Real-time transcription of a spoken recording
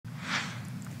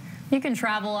You can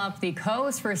travel up the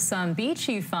coast for some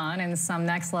beachy fun and some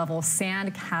next-level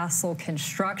sandcastle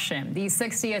construction. The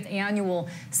 60th annual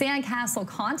Sandcastle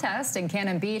Contest in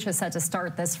Cannon Beach is set to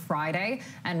start this Friday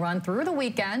and run through the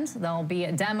weekend. There'll be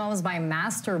demos by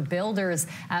master builders,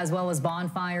 as well as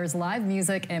bonfires, live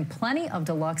music, and plenty of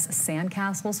deluxe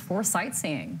sandcastles for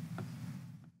sightseeing.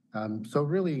 So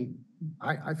really,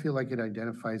 I feel like it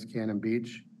identifies Cannon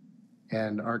Beach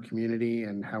and our community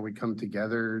and how we come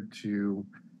together to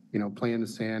play in the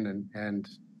sand. And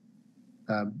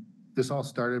this all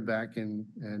started back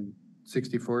in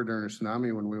 '64 during a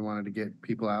tsunami, when we wanted to get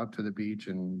people out to the beach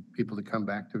and people to come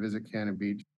back to visit Cannon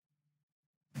Beach.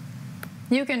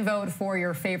 You can vote for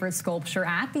your favorite sculpture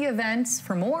at the event.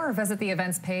 For more, visit the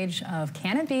events page of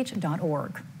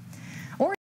cannonbeach.org.